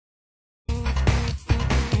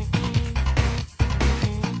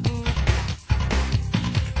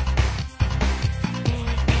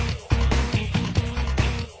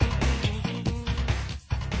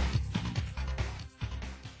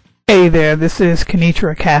Hey there, this is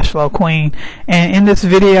Kenitra Cashflow Queen, and in this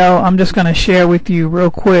video I'm just going to share with you real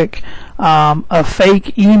quick a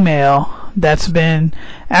fake email that's been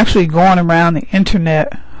actually going around the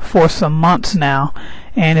internet for some months now,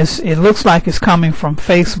 and it looks like it's coming from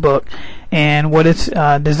Facebook. And what it's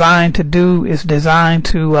designed to do is designed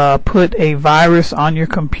to put a virus on your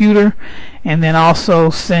computer and then also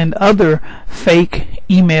send other fake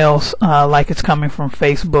emails like it's coming from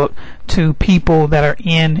Facebook to people that are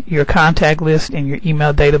in your contact list, in your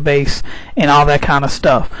email database, and all that kind of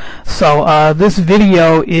stuff. So this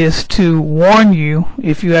video is to warn you,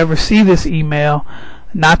 if you ever see this email,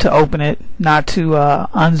 not to open it, not to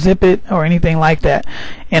unzip it or anything like that.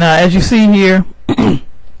 And as you see here,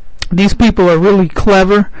 these people are really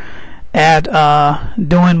clever at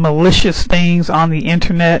doing malicious things on the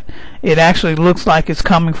internet. It actually looks like it's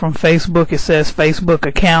coming from Facebook. It says Facebook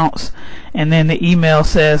accounts, and then the email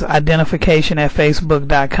says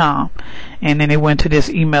identification@facebook.com, and then it went to this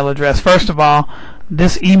email address. First of all,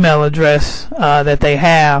 this email address that they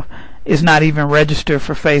have is not even registered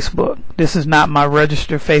for Facebook. This is not my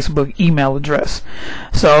registered Facebook email address.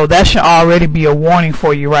 So that should already be a warning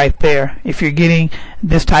for you right there. If you're getting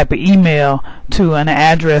this type of email to an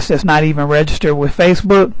address that's not even registered with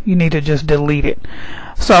Facebook, you need to just delete it.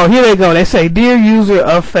 So here they go. They say, "Dear user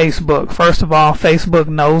of Facebook." First of all, Facebook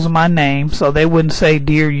knows my name, so they wouldn't say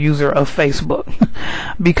 "Dear user of Facebook."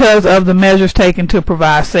 "Because of the measures taken to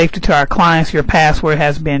provide safety to our clients, your password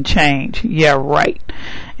has been changed." Yeah, right.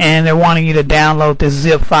 And they're wanting you to download this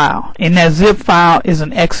zip file. And that zip file is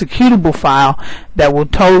an executable file that will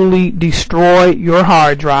totally destroy your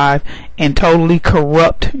hard drive and totally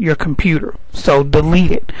corrupt your computer. So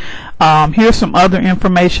delete it. Here's some other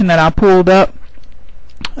information that I pulled up.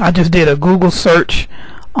 I just did a Google search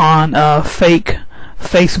on fake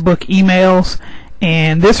Facebook emails,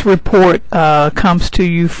 and this report comes to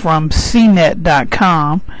you from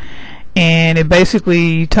cnet.com, and it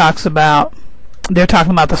basically talks about, they're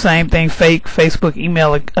talking about the same thing. Fake Facebook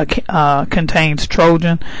email contains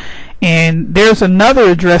trojan, and there's another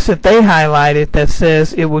address that they highlighted that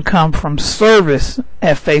says it would come from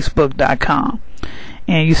service@facebook.com.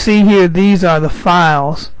 And you see here, these are the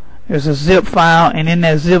files. There's a zip file, and in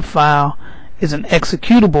that zip file is an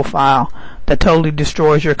executable file that totally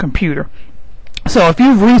destroys your computer. So if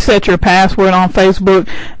you've reset your password on Facebook,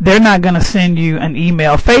 they're not going to send you an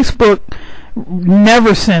email. Facebook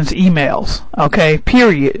never sends emails, okay,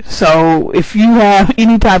 period. So if you have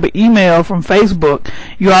any type of email from Facebook,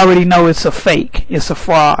 you already know it's a fake, it's a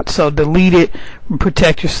fraud. So delete it,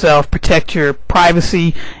 protect yourself, protect your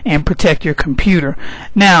privacy, and protect your computer.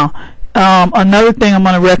 Now, another thing I'm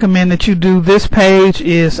going to recommend that you do, this page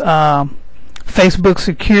is Facebook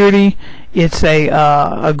Security. It's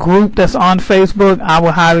a group that's on Facebook. I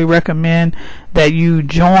would highly recommend that you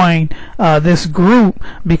join this group,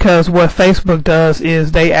 because what Facebook does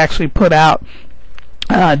is they actually put out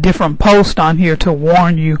different posts on here to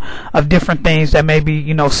warn you of different things that may be,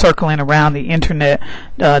 you know, circling around the internet,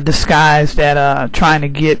 disguised at trying to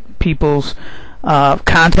get people's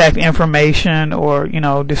contact information, or, you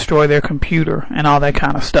know, destroy their computer and all that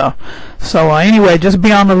kind of stuff. So anyway, just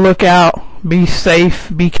be on the lookout, be safe,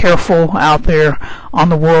 be careful out there on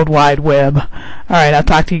the World Wide Web. Alright, I'll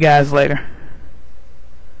talk to you guys later.